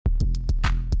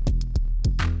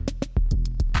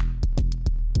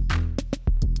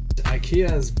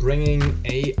IKEA is bringing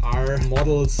AR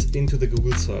models into the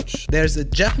Google search. There's a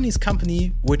Japanese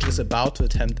company which is about to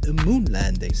attempt a moon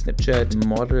landing. Snapchat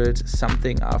modeled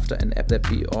something after an app that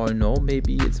we all know,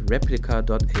 maybe it's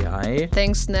Replika.ai.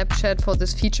 Thanks Snapchat for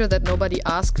this feature that nobody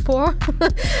asked for.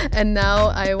 And now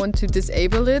I want to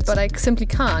disable it, but I simply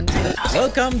can't.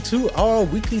 Welcome to our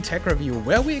weekly tech review,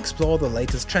 where we explore the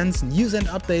latest trends, news and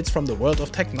updates from the world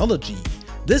of technology.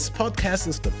 This podcast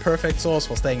is the perfect source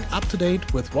for staying up to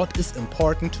date with what is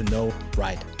important to know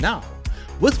right now.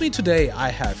 With me today I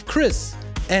have Chris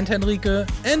and Henrike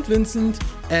and Vincent,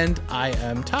 and I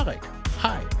am Tarek.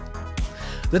 Hi.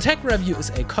 The Tech Review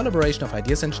is a collaboration of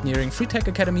Ideas Engineering, Free Tech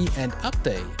Academy and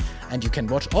Upday. And you can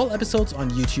watch all episodes on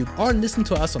YouTube or listen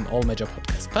to us on all major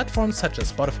podcast platforms such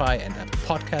as Spotify and Apple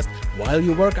Podcasts while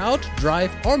you work out,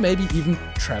 drive, or maybe even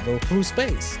travel through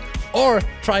space. Or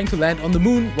trying to land on the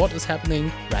moon, what is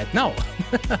happening right now.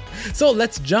 So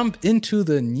let's jump into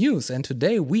the news. And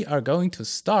today we are going to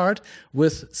start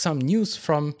with some news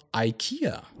from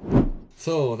IKEA.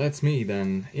 So that's me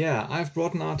then. Yeah, I've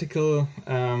brought an article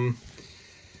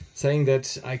saying that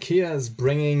IKEA is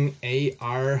bringing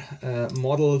AR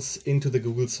models into the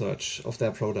Google search of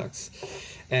their products.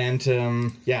 And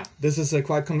this is a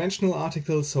quite conventional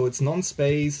article, so it's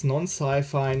non-space,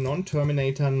 non-sci-fi,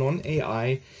 non-Terminator,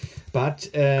 non-AI, but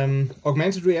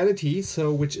augmented reality,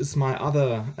 so which is my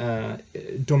other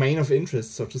domain of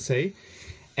interest, so to say.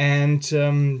 And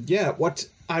what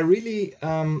I really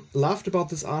loved about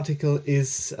this article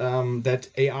is that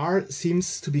AR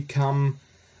seems to become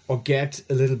or get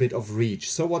a little bit of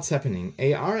reach. So what's happening?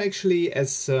 AR actually,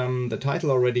 as the title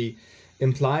already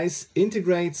implies,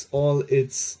 integrates all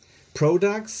its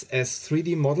products as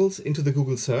 3D models into the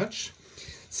Google search,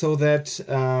 so that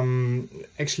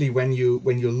actually when you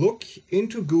look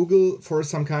into Google for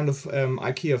some kind of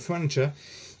IKEA furniture,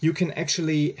 you can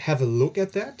actually have a look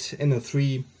at that in a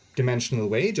three-dimensional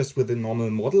way, just with a normal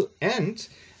model, and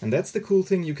that's the cool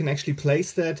thing, you can actually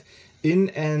place that in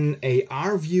an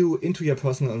AR view into your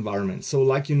personal environment. So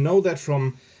like you know that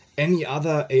from any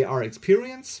other AR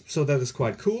experience, so that is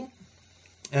quite cool.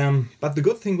 But the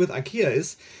good thing with IKEA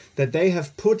is that they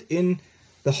have put in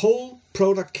the whole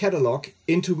product catalog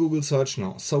into Google search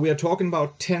now. So we are talking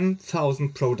about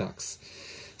 10,000 products.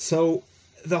 So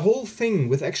the whole thing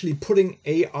with actually putting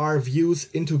AR views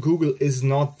into Google is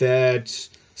not that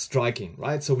striking,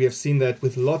 right? So we have seen that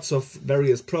with lots of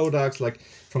various products, like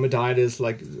from Adidas,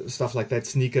 like stuff like that,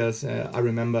 sneakers, I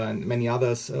remember, and many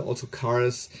others, also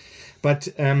cars. But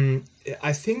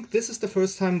I think this is the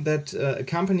first time that a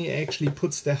company actually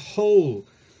puts the whole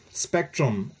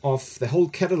spectrum of the whole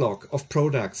catalog of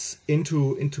products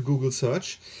into Google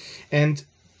search. And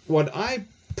what I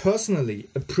personally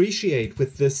appreciate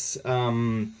with this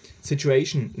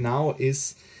situation now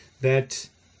is that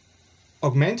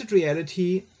augmented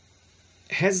reality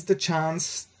has the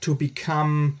chance to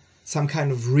become some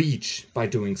kind of reach by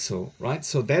doing so, right?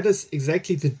 So that is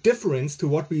exactly the difference to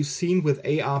what we've seen with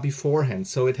AR beforehand.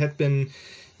 So it had been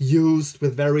used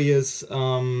with various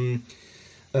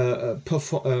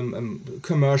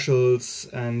commercials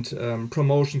and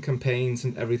promotion campaigns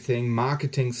and everything,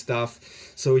 marketing stuff.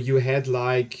 So you had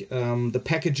like the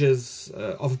packages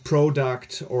of a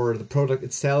product or the product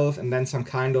itself, and then some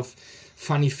kind of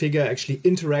funny figure actually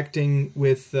interacting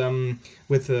with the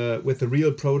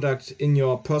real product in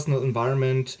your personal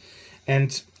environment.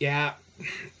 And yeah,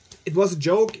 it was a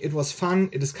joke, it was fun,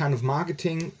 it is kind of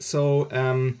marketing. So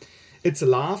it's a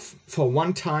laugh for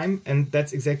one time, and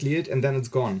that's exactly it, and then it's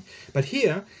gone. But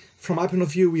here, from my point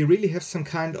of view, we really have some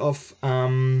kind of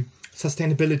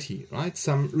sustainability, right?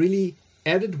 Some really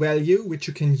added value which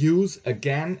you can use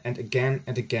again and again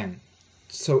and again.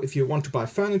 So if you want to buy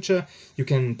furniture, you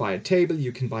can buy a table,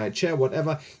 you can buy a chair,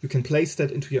 whatever. You can place that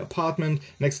into your apartment.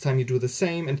 Next time you do the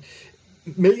same, and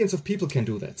millions of people can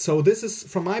do that. So this is,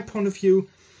 from my point of view,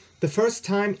 the first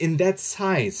time in that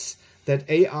size that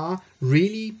AR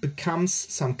really becomes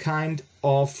some kind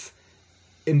of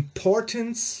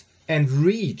importance and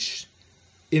reach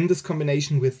in this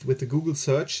combination with the Google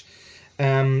search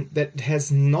that has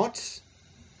not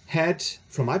had,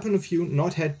 from my point of view,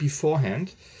 not had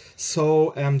beforehand.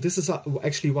 So this is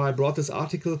actually why I brought this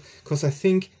article, because I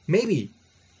think maybe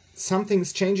something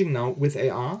is changing now with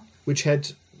AR, which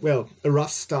had, well, a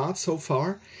rough start so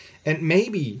far, and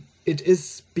maybe it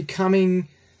is becoming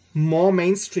more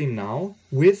mainstream now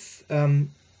with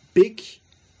big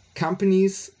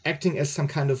companies acting as some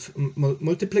kind of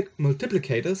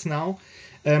multiplicators now,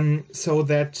 so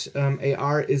that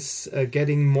AR is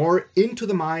getting more into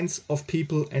the minds of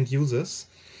people and users.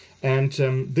 And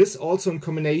this also in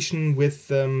combination with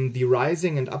the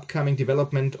rising and upcoming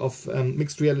development of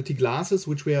mixed reality glasses,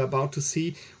 which we are about to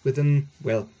see within,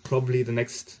 well, probably the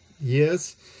next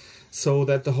years, so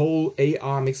that the whole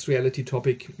AR mixed reality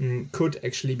topic could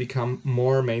actually become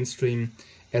more mainstream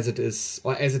as it is,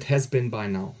 or as it has been by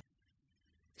now.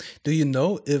 Do you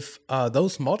know if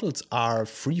those models are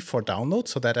free for download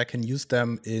so that I can use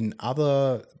them in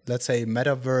other, let's say,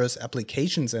 metaverse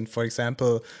applications and, for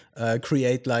example,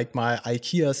 create like my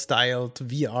IKEA-styled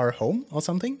VR home or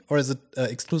something? Or is it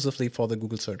exclusively for the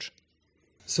Google search?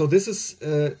 So this is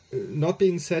not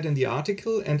being said in the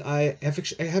article, and I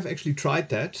have actually tried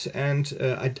that, and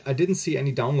I didn't see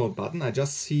any download button. I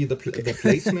just see the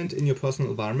placement in your personal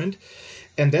environment.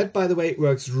 And that, by the way,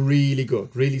 works really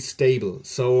good, really stable.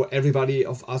 So everybody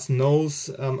of us knows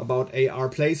about AR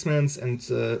placements and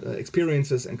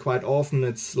experiences, and quite often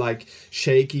it's like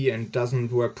shaky and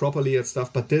doesn't work properly and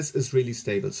stuff, but this is really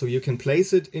stable. So you can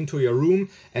place it into your room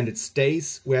and it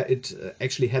stays where it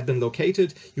actually had been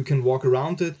located. You can walk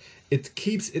around it. It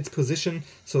keeps its position.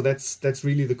 So that's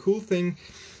really the cool thing.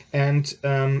 And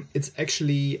it's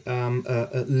actually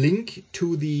a link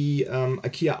to the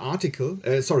IKEA article,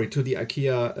 to the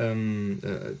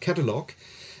IKEA catalog,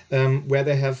 where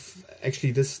they have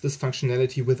actually this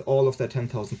functionality with all of their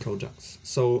 10,000 products.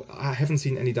 So I haven't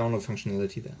seen any download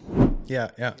functionality there.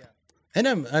 Yeah. And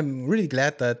I'm really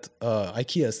glad that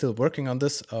IKEA is still working on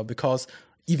this because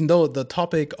even though the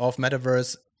topic of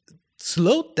metaverse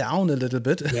slowed down a little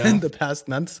bit in the past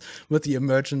months with the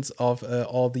emergence of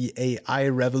all the AI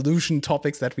revolution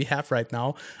topics that we have right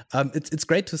now. It's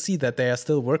great to see that they are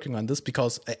still working on this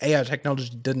because AI technology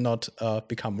did not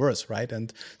become worse, right?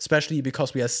 And especially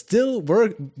because we are still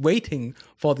waiting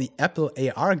for the Apple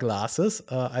AR glasses.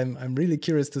 I'm really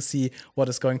curious to see what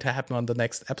is going to happen on the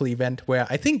next Apple event, where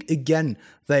I think again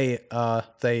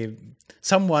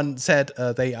someone said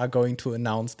they are going to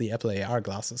announce the Apple AR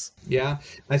glasses. Yeah,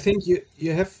 I think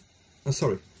you have... Oh,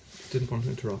 sorry, didn't want to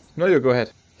interrupt. No, you go ahead.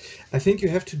 I think you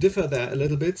have to differ there a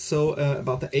little bit. So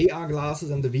about the AR glasses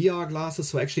and the VR glasses.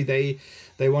 So actually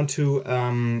they want to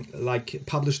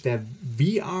publish their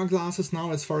VR glasses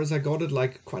now, as far as I got it,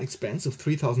 like quite expensive,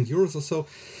 3,000 euros or so.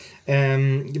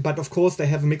 But of course they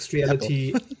have a mixed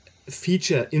reality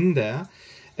feature in there.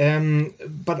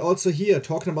 But also here,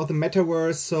 talking about the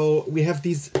metaverse, so we have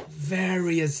these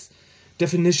various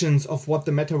definitions of what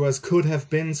the metaverse could have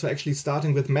been. So actually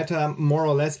starting with Meta more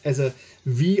or less as a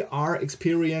VR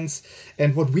experience.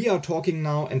 And what we are talking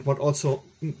now, and what also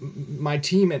my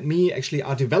team and me actually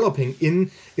are developing in,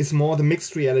 is more the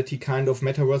mixed reality kind of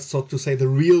metaverse, so to say the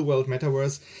real world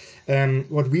metaverse.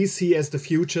 What we see as the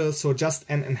future, so just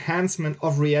an enhancement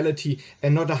of reality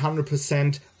and not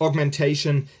 100%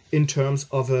 augmentation in terms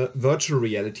of a virtual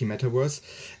reality metaverse.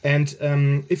 And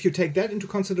if you take that into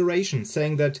consideration,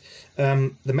 saying that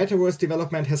the metaverse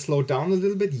development has slowed down a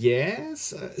little bit,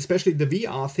 yes, especially the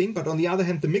VR thing, but on the other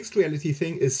hand, the mixed reality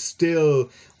thing is still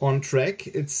on track.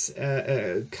 It's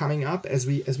coming up as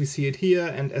we see it here,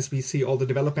 and as we see all the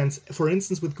developments, for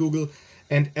instance, with Google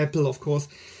and Apple, of course.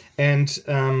 And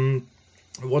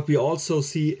what we also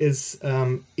see is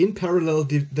in parallel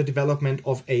the development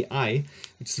of AI,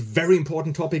 which is a very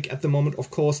important topic at the moment, of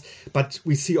course, but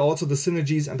we see also the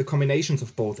synergies and the combinations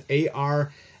of both.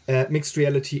 AR, mixed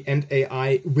reality and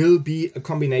AI will be a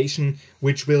combination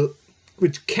which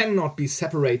cannot be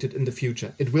separated in the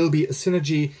future. It will be a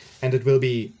synergy and it will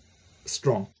be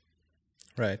strong.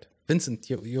 Right. Vincent,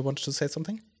 you wanted to say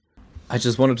something? I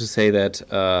just wanted to say that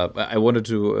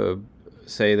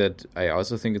say that I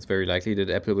also think it's very likely that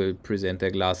Apple will present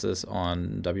their glasses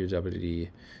on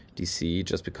WWDC,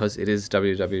 just because it is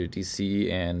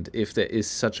WWDC, and if there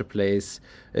is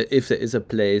a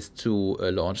place to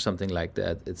launch something like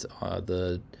that, it's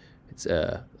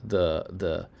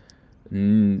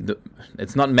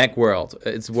not Macworld,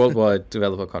 it's Worldwide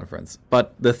Developer Conference.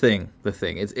 But I think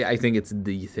it's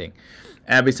the thing.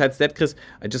 Besides that, Chris,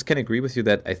 I just can agree with you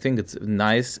that I think it's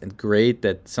nice and great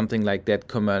that something like that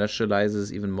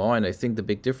commercializes even more. And I think the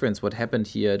big difference, what happened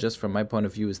here, just from my point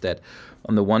of view, is that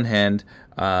on the one hand,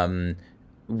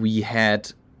 we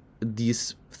had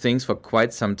these things for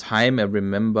quite some time. I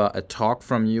remember a talk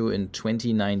from you in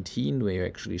 2019 where you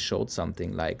actually showed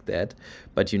something like that,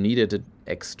 but you needed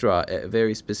a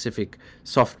very specific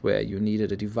software, you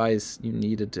needed a device, you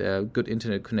needed a good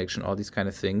internet connection, all these kind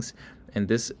of things. And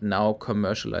this now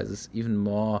commercializes even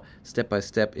more step by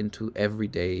step into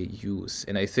everyday use.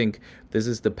 And I think this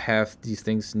is the path these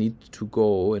things need to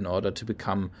go in order to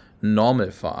become normal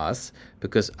for us,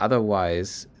 because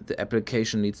otherwise the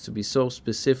application needs to be so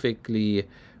specifically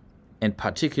and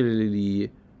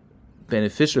particularly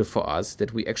beneficial for us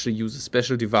that we actually use a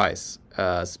special device,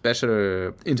 a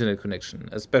special internet connection,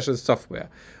 a special software,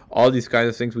 all these kinds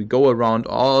of things. We go around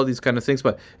all these kind of things,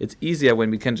 but it's easier when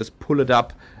we can just pull it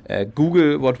up,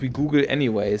 Google what we Google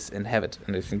anyways, and have it.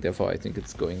 And I think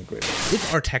it's going great.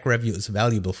 If our tech review is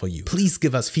valuable for you, please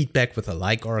give us feedback with a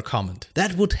like or a comment.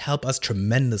 That would help us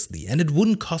tremendously, and it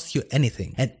wouldn't cost you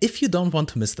anything. And if you don't want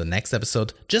to miss the next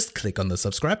episode, just click on the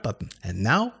subscribe button. And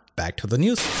now, back to the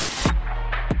news.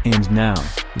 And now,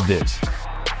 this.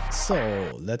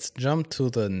 So let's jump to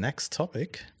the next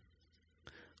topic,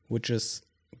 which is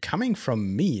coming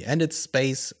from me, and it's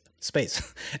space,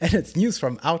 and it's news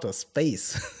from outer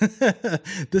space.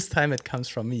 This time it comes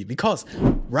from me, because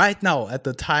right now, at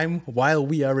the time while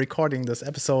we are recording this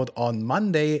episode on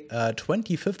Monday,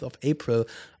 25th of April,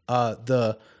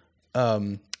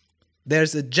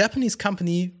 there's a Japanese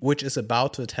company which is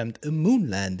about to attempt a moon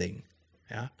landing.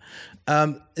 Yeah,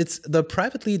 it's the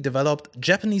privately developed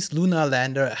Japanese lunar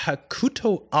lander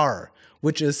Hakuto R,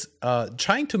 which is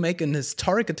trying to make an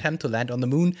historic attempt to land on the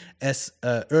moon as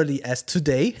early as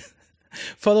today,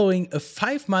 following a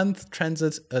 5-month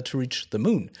transit to reach the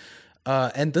moon.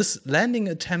 And this landing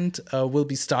attempt will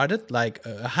be started like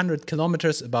 100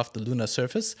 kilometers above the lunar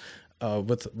surface.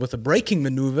 With a braking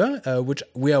maneuver, which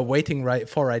we are waiting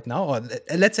right now, or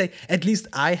let's say at least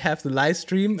I have the live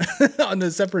stream on a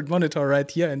separate monitor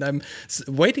right here, and I'm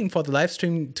waiting for the live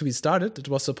stream to be started. It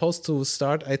was supposed to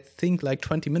start, I think, like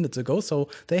 20 minutes ago, so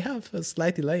they have a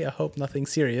slight delay. I hope nothing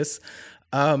serious.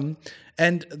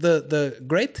 And the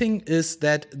great thing is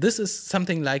that this is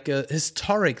something like a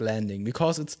historic landing,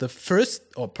 because it's the first,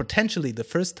 or potentially the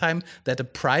first time, that a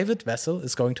private vessel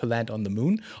is going to land on the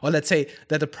moon. Or let's say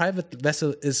that a private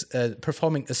vessel is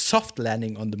performing a soft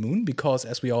landing on the moon, because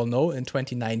as we all know, in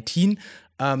 2019,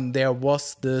 there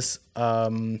was this,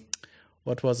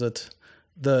 what was it?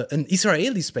 An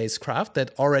Israeli spacecraft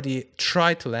that already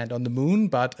tried to land on the moon,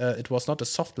 but it was not a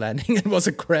soft landing, it was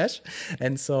a crash.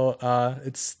 And so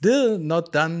it's still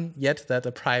not done yet that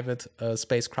a private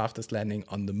spacecraft is landing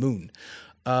on the moon.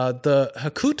 The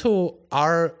Hakuto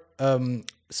R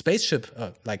spaceship,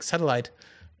 like satellite,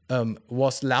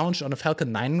 was launched on a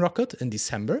Falcon 9 rocket in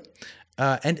December.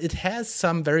 And it has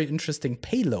some very interesting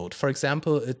payload. For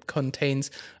example, it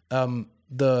contains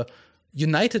the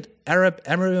United Arab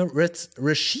Emirates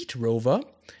Rashid rover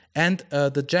and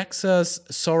the JAXA's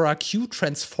Sora Q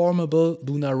transformable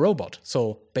lunar robot.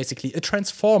 So basically a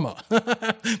transformer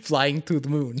flying to the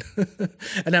moon.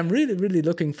 And I'm really, really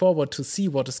looking forward to see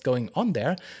what is going on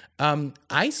there.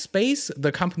 iSpace,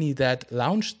 the company that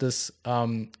launched this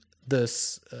moon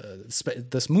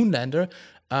lander,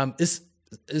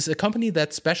 is a company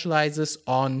that specializes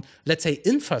on, let's say,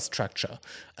 infrastructure.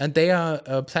 And they are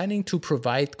planning to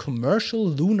provide commercial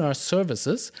lunar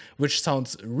services, which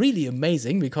sounds really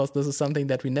amazing, because this is something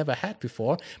that we never had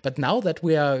before. But now that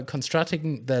we are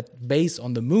constructing that base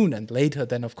on the moon, and later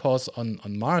then, of course, on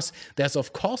Mars, there's,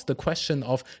 of course, the question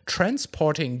of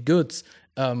transporting goods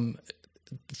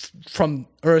from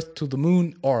Earth to the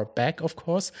moon, or back, of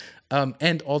course,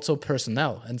 and also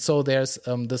personnel. And so there's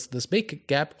this big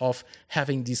gap of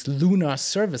having these lunar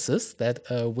services that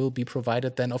will be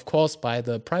provided then, of course, by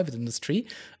the private industry,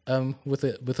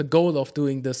 with a goal of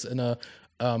doing this in a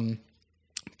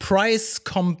price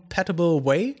compatible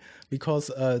way,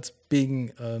 because it's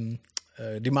being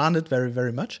demanded very,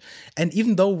 very much. And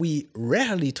even though we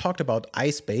rarely talked about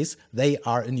iSpace, they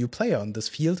are a new player on this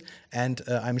field. And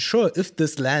I'm sure if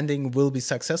this landing will be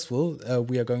successful,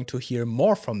 we are going to hear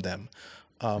more from them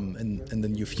in the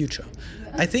near future.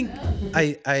 I think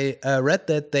I read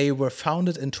that they were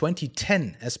founded in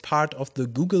 2010 as part of the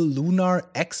Google Lunar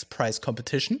X Prize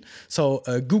competition. So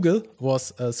Google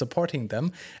was supporting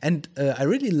them. And I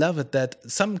really love it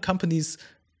that some companies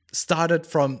started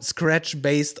from scratch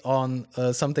based on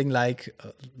something like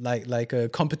a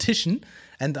competition,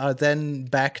 and are then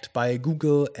backed by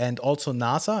Google and also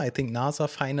NASA. I think NASA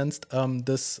financed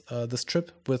this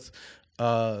trip with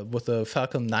the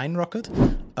Falcon 9 rocket.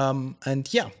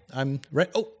 And yeah, I'm right.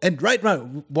 Oh, and right now,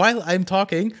 while I'm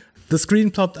talking, the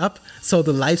screen popped up, so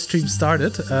the live stream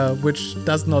started, which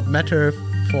does not matter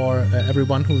for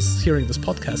everyone who's hearing this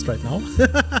podcast right now.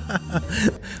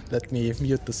 Let me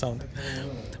mute the sound.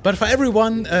 But for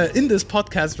everyone in this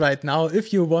podcast right now,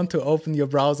 if you want to open your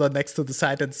browser next to the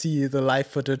site and see the live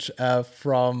footage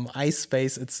from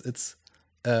iSpace, it's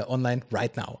online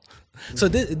right now. So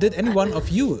did any one of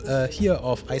you hear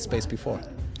of iSpace before?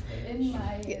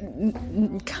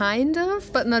 Kind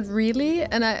of, but not really.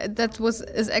 And that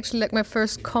is actually like my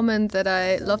first comment, that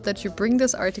I love that you bring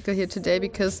this article here today,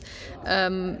 because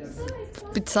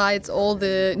besides all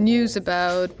the news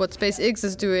about what SpaceX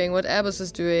is doing, what Airbus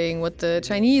is doing, what the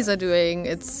Chinese are doing,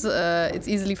 it's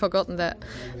easily forgotten that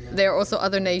there are also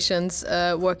other nations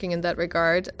working in that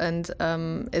regard. And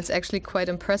it's actually quite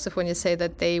impressive when you say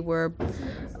that they were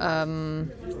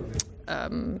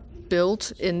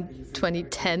built in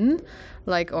 2010,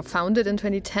 or founded in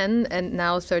 2010, and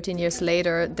now 13 years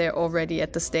later they're already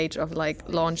at the stage of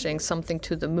launching something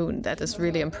to the moon. That is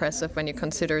really impressive when you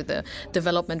consider the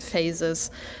development phases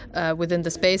within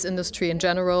the space industry in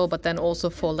general, but then also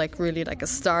for really a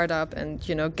startup, and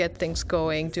get things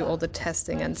going, do all the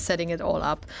testing and setting it all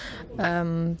up.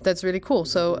 That's really cool.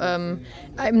 So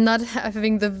I'm not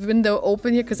having the window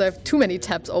open here because I have too many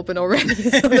tabs open already,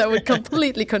 so that would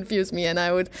completely confuse me, and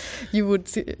I would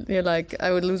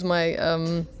lose my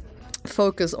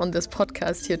focus on this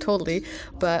podcast here totally.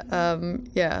 But I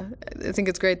think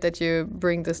it's great that you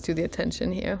bring this to the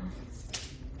attention here.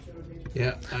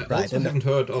 Yeah, I also haven't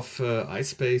heard of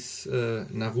iSpace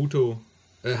Hakuto.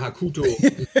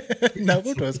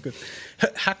 Naruto is good.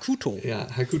 Hakuto. Yeah,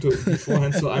 Hakuto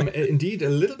beforehand. So I'm indeed a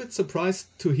little bit surprised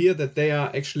to hear that they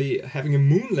are actually having a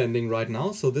moon landing right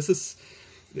now. So this is,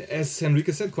 as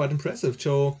Henrike said, quite impressive.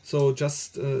 So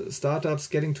just startups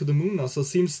getting to the moon now. So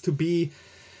seems to be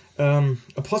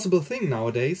a possible thing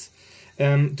nowadays.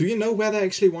 Do you know where they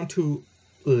actually want to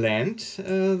land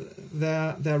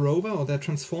their rover or their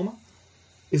transformer?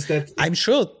 I'm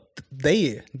sure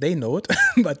they know it,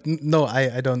 but no,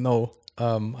 I don't know.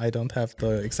 I don't have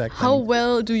the exact. How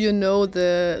well do you know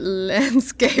the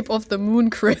landscape of the moon,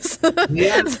 Chris?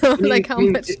 Yeah, so, how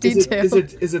much detail?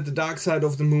 Is it the dark side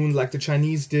of the moon like the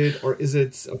Chinese did, or is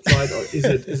it outside, or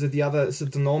is it the other? Is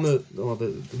it the normal or the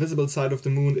visible side of the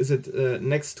moon? Is it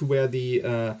next to where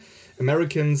the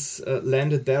Americans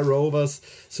landed their rovers?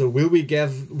 So will we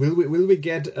get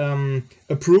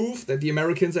a proof that the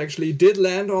Americans actually did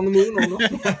land on the moon or not?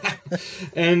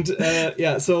 And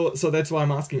so that's why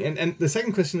I'm asking. And the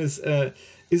second question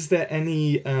is there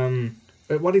any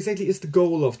what exactly is the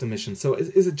goal of the mission? So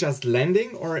is it just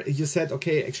landing, or you said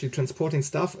actually transporting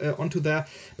stuff onto there?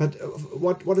 But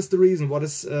what is the reason? What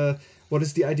is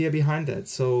the idea behind that?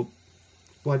 So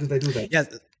why do they do that? Yeah.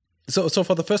 So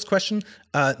for the first question,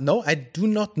 no, I do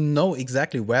not know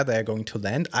exactly where they are going to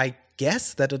land. I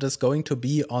guess that it is going to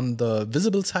be on the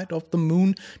visible side of the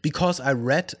moon, because I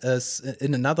read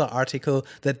in another article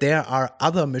that there are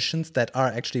other missions that are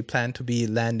actually planned to be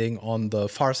landing on the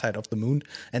far side of the moon.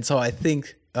 And so I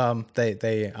think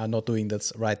they are not doing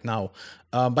this right now.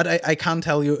 But I can't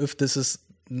tell you if this is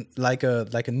like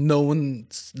a known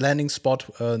landing spot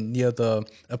near the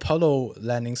Apollo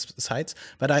landing sites,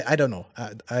 but I don't know.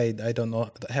 I don't know.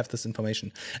 Have this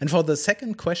information. And for the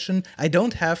second question, I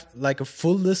don't have a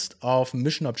full list of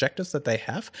mission objectives that they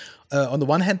have. On the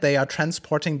one hand, they are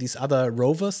transporting these other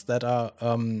rovers that are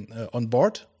on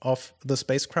board of the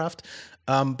spacecraft.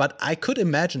 But I could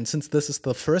imagine, since this is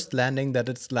the first landing, that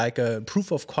it's like a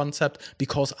proof of concept,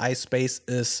 because iSpace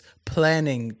is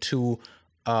planning to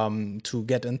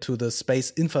get into the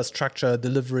space infrastructure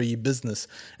delivery business.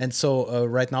 And so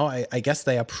right now, I guess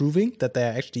they are proving that they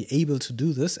are actually able to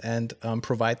do this and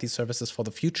provide these services for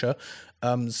the future.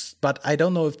 But I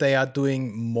don't know if they are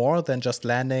doing more than just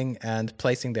landing and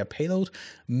placing their payload.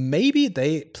 Maybe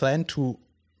they plan to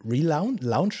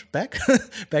launch back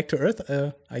to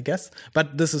Earth, I guess.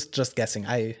 But this is just guessing.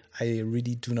 I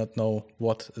really do not know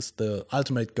what is the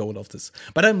ultimate goal of this.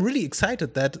 But I'm really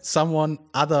excited that someone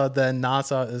other than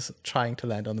NASA is trying to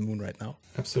land on the moon right now.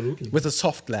 Absolutely. With a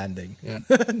soft landing. Yeah.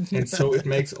 And so it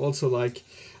makes also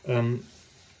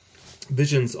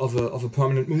visions of a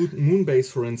permanent moon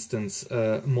base, for instance,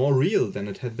 more real than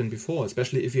it had been before,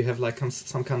 especially if you have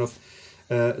some kind of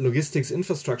logistics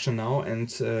infrastructure now and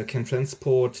can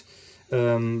transport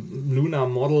lunar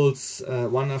models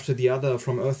one after the other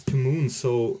from Earth to Moon.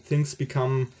 So things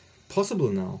become possible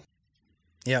now.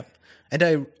 Yeah. And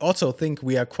I also think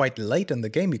we are quite late in the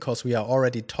game, because we are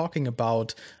already talking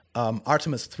about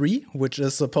Artemis 3, which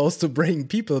is supposed to bring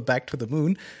people back to the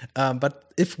moon. But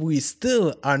if we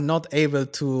still are not able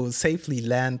to safely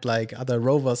land like other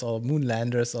rovers or moon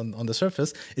landers on the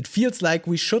surface, it feels like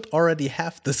we should already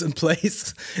have this in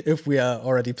place if we are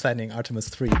already planning Artemis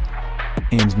 3.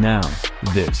 And now,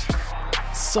 this.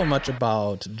 So much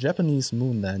about Japanese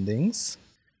moon landings.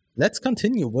 Let's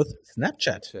continue with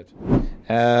Snapchat.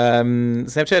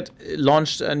 Snapchat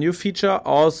launched a new feature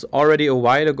already a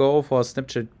while ago for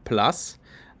Snapchat Plus.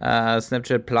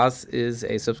 Snapchat Plus is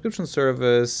a subscription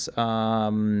service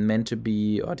meant to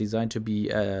be or designed to be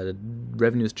a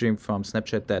revenue stream from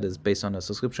Snapchat that is based on a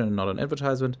subscription and not an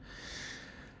advertisement.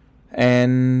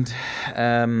 And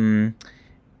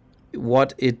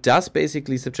what it does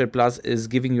basically, Snapchat Plus, is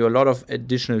giving you a lot of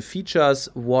additional features.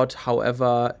 What,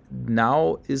 however,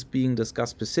 now is being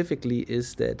discussed specifically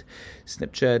is that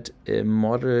Snapchat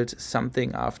modeled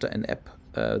something after an app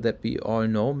that we all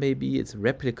know. Maybe it's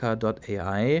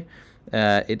Replika.ai.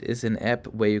 It is an app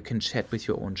where you can chat with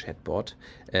your own chatbot,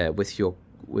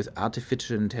 with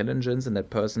artificial intelligence, and that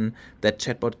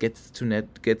chatbot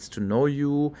gets to know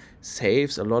you,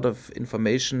 saves a lot of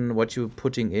information what you're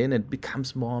putting in, and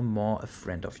becomes more and more a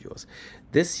friend of yours.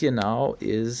 This here now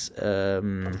is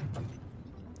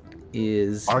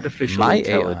artificial My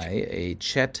intelligence.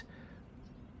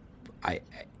 AI,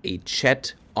 a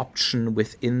chat option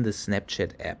within the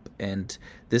Snapchat app, and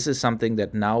this is something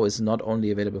that now is not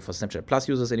only available for Snapchat Plus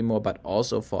users anymore, but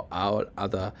also for all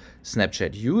other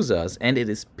Snapchat users, and it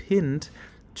is pinned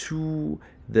to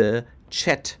the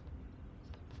chat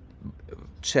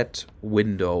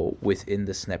window within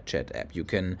the Snapchat app. You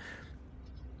can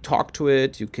talk to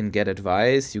it, you can get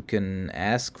advice, you can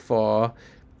ask for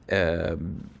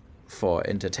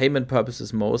entertainment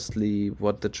purposes mostly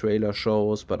what the trailer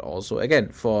shows, but also again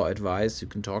for advice. You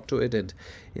can talk to it, and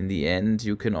in the end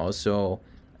you can also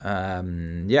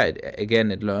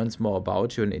it learns more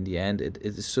about you, and in the end it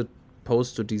is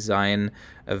supposed to design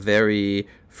a very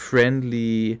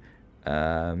friendly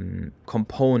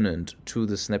component to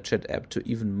the Snapchat app to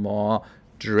even more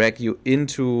drag you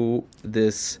into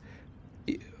this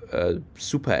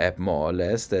super app, more or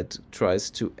less, that tries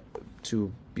to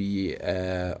be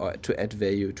or to add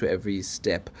value to every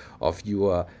step of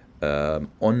your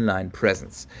online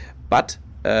presence. But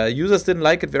users didn't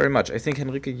like it very much. I think,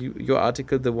 Henrike, your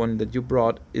article, the one that you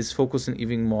brought, is focusing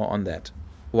even more on that.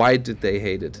 Why did they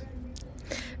hate it?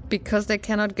 Because they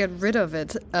cannot get rid of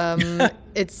it.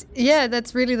 That's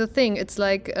really the thing. It's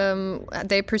like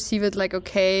they perceive it like,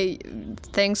 okay,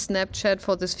 thanks Snapchat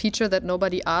for this feature that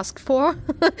nobody asked for,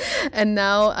 and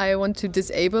now I want to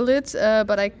disable it,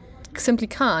 but I simply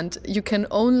can't. You can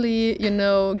only,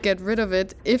 get rid of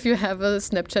it if you have a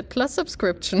Snapchat Plus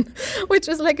subscription, which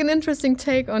is like an interesting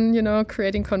take on,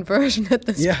 creating conversion at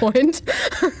this point.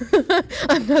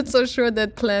 I'm not so sure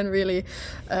that plan really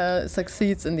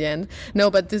succeeds in the end. No,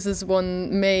 but this is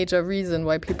one major reason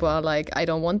why people are like, I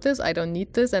don't want this, I don't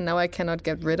need this, and now I cannot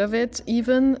get rid of it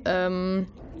even.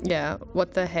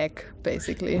 What the heck,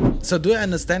 basically. So do I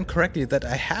understand correctly that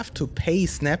I have to pay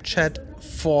Snapchat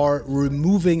for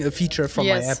removing a feature from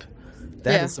my app?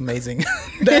 That is amazing.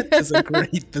 That is a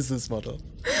great business model.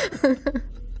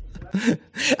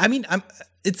 I mean,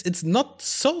 it's not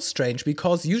so strange,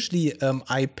 because usually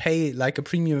I pay like a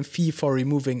premium fee for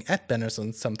removing ad banners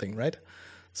and something, right?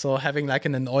 So having like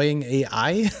an annoying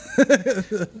AI.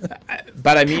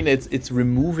 But I mean, it's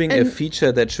removing a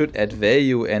feature that should add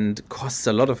value and costs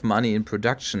a lot of money in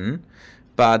production.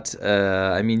 But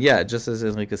just as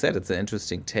Henrike said, it's an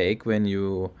interesting take when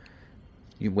you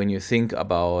think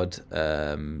about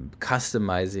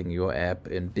customizing your app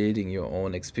and building your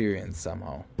own experience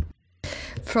somehow.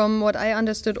 From what I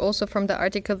understood also from the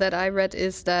article that I read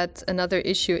is that another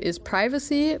issue is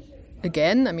privacy.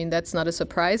 Again, I mean, that's not a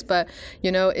surprise, but,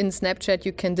 in Snapchat,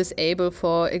 you can disable,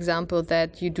 for example,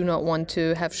 that you do not want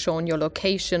to have shown your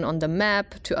location on the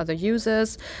map to other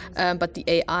users, but the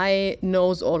AI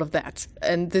knows all of that.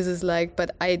 And this is like,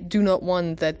 but I do not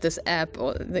want that this app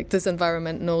or like this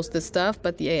environment knows this stuff,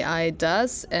 but the AI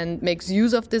does and makes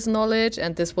use of this knowledge.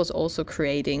 And this was also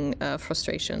creating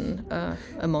frustration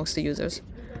amongst the users.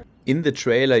 In the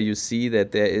trailer, you see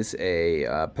that there is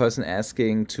a person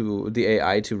asking to the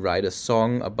AI to write a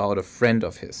song about a friend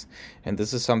of his. And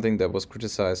this is something that was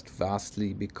criticized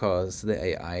vastly because the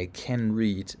AI can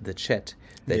read the chat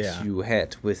that you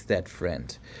had with that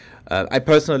friend. I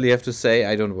personally have to say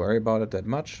I don't worry about it that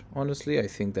much, honestly. I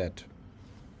think that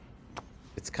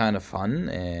it's kind of fun,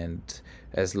 and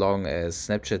as long as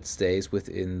Snapchat stays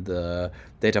within the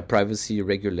data privacy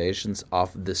regulations of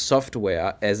the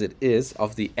software as it is,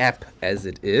 of the app as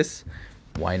it is,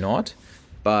 why not?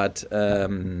 But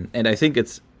and I think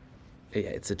it's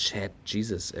a chat.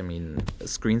 Jesus, I mean,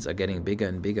 screens are getting bigger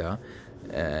and bigger.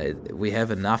 We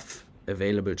have enough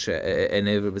available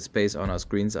space on our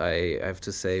screens, I have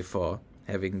to say, for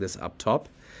having this up top.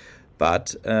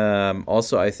 But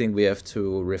also, I think we have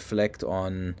to reflect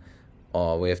on,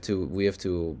 or we have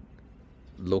to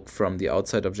look from the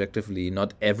outside objectively.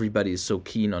 Not everybody is so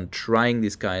keen on trying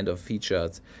these kind of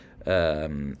features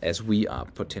as we are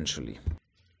potentially.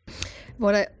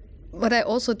 What I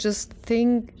also just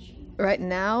think right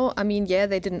now, I mean, yeah,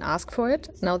 they didn't ask for it.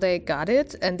 Now they got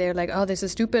it and they're like, oh, this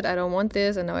is stupid. I don't want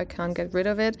this. And now I can't get rid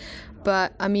of it.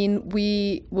 But I mean,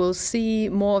 we will see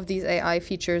more of these AI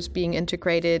features being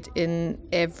integrated in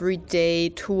everyday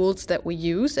tools that we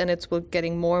use. And it's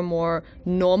getting more and more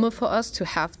normal for us to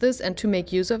have this and to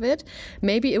make use of it.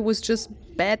 Maybe it was just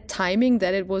bad timing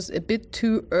that it was a bit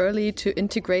too early to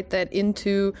integrate that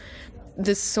into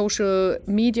this social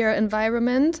media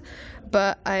environment.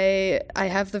 But I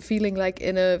have the feeling like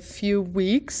in a few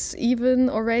weeks even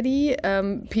already,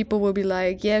 people will be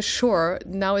like, yeah, sure,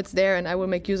 now it's there and I will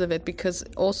make use of it. Because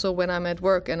also when I'm at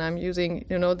work and I'm using,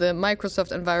 the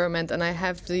Microsoft environment and I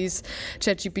have these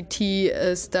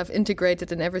ChatGPT stuff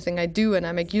integrated in everything I do and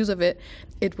I make use of it,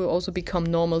 it will also become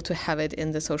normal to have it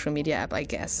in the social media app, I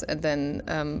guess. And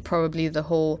then probably the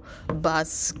whole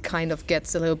buzz kind of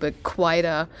gets a little bit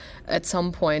quieter at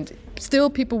some point. Still,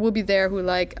 people will be there who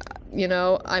like,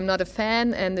 I'm not a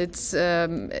fan, and it's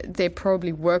they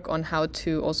probably work on how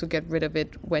to also get rid of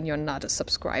it when you're not a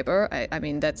subscriber. I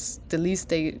mean, that's the least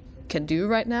they can do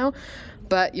right now.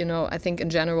 But, I think in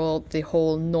general, the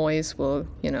whole noise will,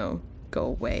 go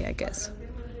away, I guess.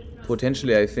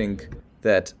 Potentially, I think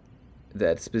that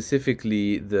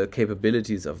specifically the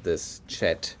capabilities of this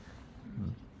chat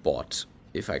bot,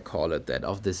 if I call it that,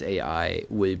 of this AI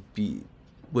will be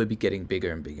getting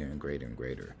bigger and bigger and greater and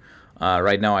greater.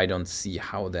 Right now, I don't see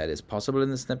how that is possible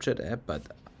in the Snapchat app, but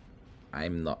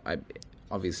I'm not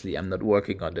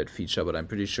working on that feature, but I'm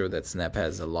pretty sure that Snap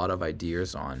has a lot of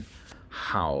ideas on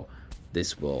how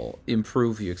this will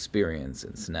improve your experience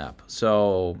in Snap.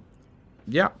 So,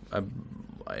 yeah,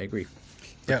 I agree.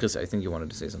 Yeah. Chris, I think you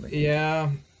wanted to say something. Yeah,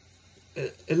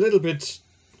 a little bit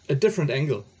a different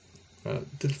angle,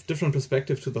 different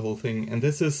perspective to the whole thing. And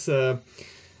this is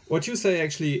what you say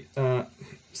actually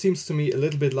seems to me a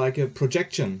little bit like a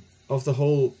projection of the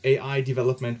whole AI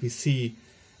development we see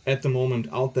at the moment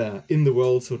out there in the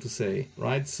world, so to say,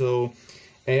 right? So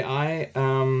AI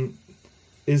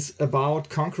is about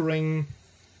conquering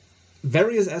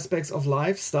various aspects of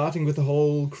life, starting with the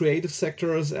whole creative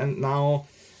sectors and now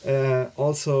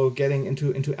also getting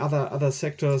into other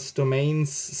sectors, domains.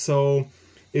 So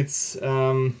it's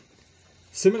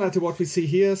similar to what we see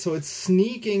here. So it's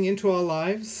sneaking into our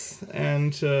lives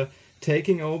and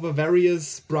taking over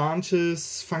various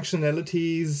branches,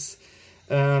 functionalities,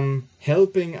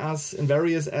 helping us in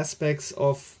various aspects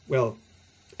of,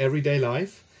 everyday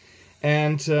life.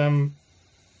 And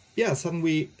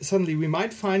suddenly we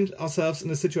might find ourselves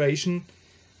in a situation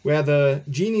where the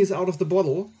genie is out of the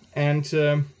bottle and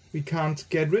we can't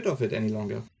get rid of it any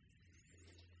longer.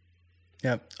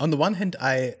 Yeah, on the one hand,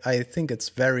 I think it's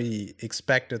very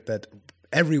expected that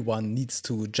everyone needs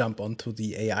to jump onto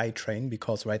the AI train,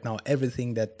 because right now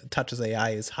everything that touches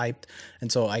AI is hyped.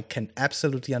 And so I can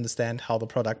absolutely understand how the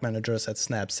product managers at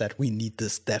Snap said, we need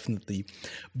this definitely.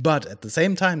 But at the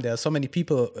same time, there are so many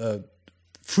people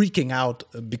freaking out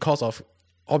because of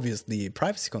obviously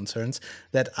privacy concerns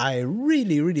that I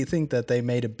really, really think that they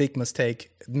made a big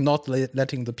mistake not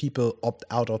letting the people opt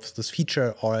out of this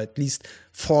feature, or at least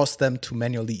force them to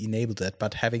manually enable that.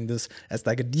 But having this as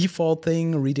like a default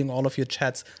thing, reading all of your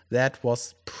chats, that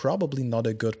was probably not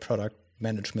a good product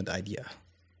management idea.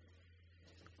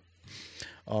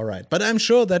 All right, but I'm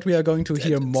sure that we are going to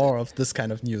hear more of this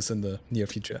kind of news in the near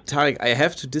future. Tarek, I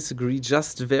have to disagree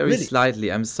just very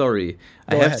slightly. I'm sorry. Go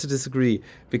I have ahead. to disagree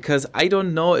because I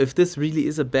don't know if this really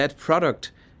is a bad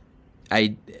product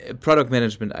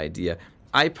management idea.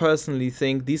 I personally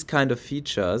think these kind of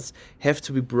features have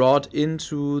to be brought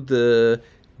into the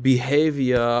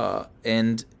behavior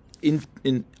and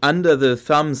in under the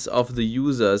thumbs of the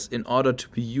users in order to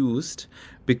be used,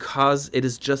 because it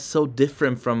is just so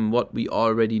different from what we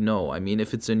already know. I mean,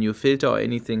 if it's a new filter or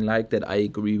anything like that, I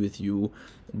agree with you.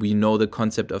 We know the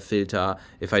concept of filter.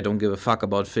 If I don't give a fuck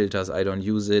about filters, I don't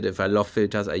use it. If I love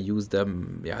filters, I use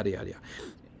them. Yada, yada, yada.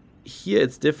 Here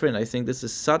it's different. I think this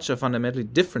is such a fundamentally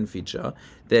different feature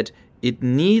that it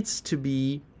needs to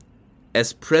be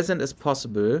as present as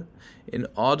possible in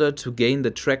order to gain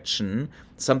the traction.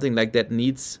 Something like that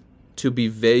needs to be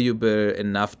valuable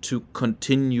enough to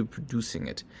continue producing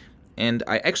it. And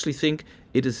I actually think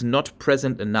it is not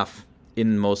present enough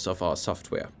in most of our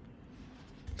software.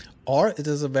 Or it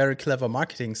is a very clever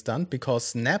marketing stunt, because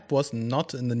Snap was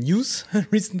not in the news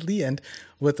recently, and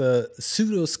with a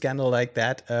pseudo scandal like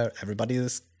that, everybody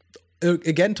is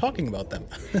again talking about them.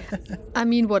 I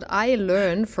mean, what I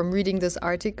learned from reading this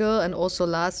article, and also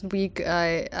last week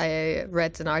I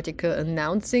read an article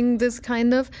announcing this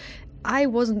kind of, I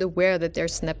wasn't aware that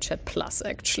there's Snapchat Plus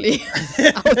actually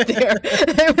out there.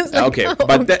 I was like, Okay, oh,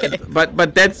 but okay.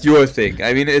 but that's your thing.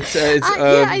 I mean,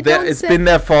 it's been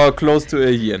there for close to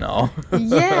a year now.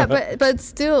 Yeah, but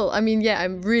still, I mean, yeah,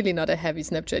 I'm really not a heavy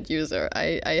Snapchat user.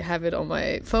 I have it on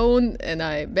my phone and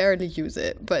I barely use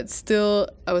it. But still,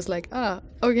 I was like,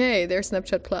 okay, there's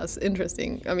Snapchat Plus.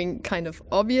 Interesting. I mean, kind of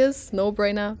obvious,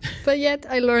 no-brainer. But yet,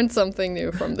 I learned something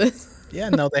new from this. Yeah,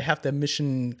 now they have their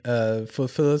mission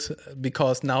fulfilled,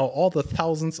 because now all the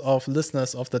thousands of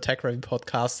listeners of the Tech Review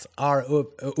podcast are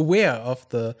aware of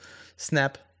the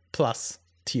Snap Plus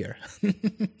tier.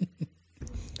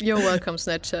 You're welcome,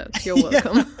 Snapchat. You're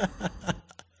welcome.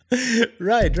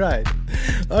 Right.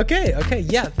 Okay.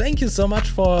 Yeah, thank you so much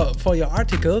for your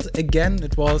articles. Again,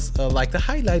 it was like the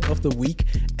highlight of the week,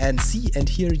 and see and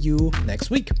hear you next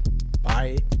week.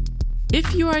 Bye.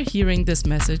 If you are hearing this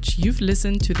message, you've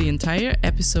listened to the entire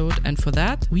episode, and for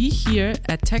that, we here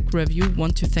at Tech Review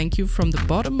want to thank you from the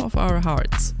bottom of our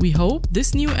hearts. We hope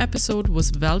this new episode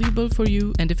was valuable for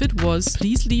you, and if it was,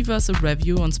 please leave us a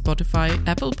review on Spotify,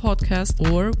 Apple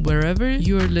Podcasts, or wherever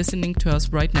you are listening to us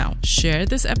right now. Share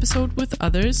this episode with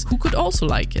others who could also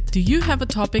like it. Do you have a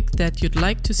topic that you'd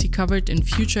like to see covered in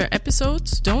future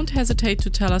episodes? Don't hesitate to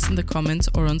tell us in the comments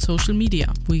or on social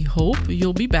media. We hope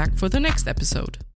you'll be back for the next episode.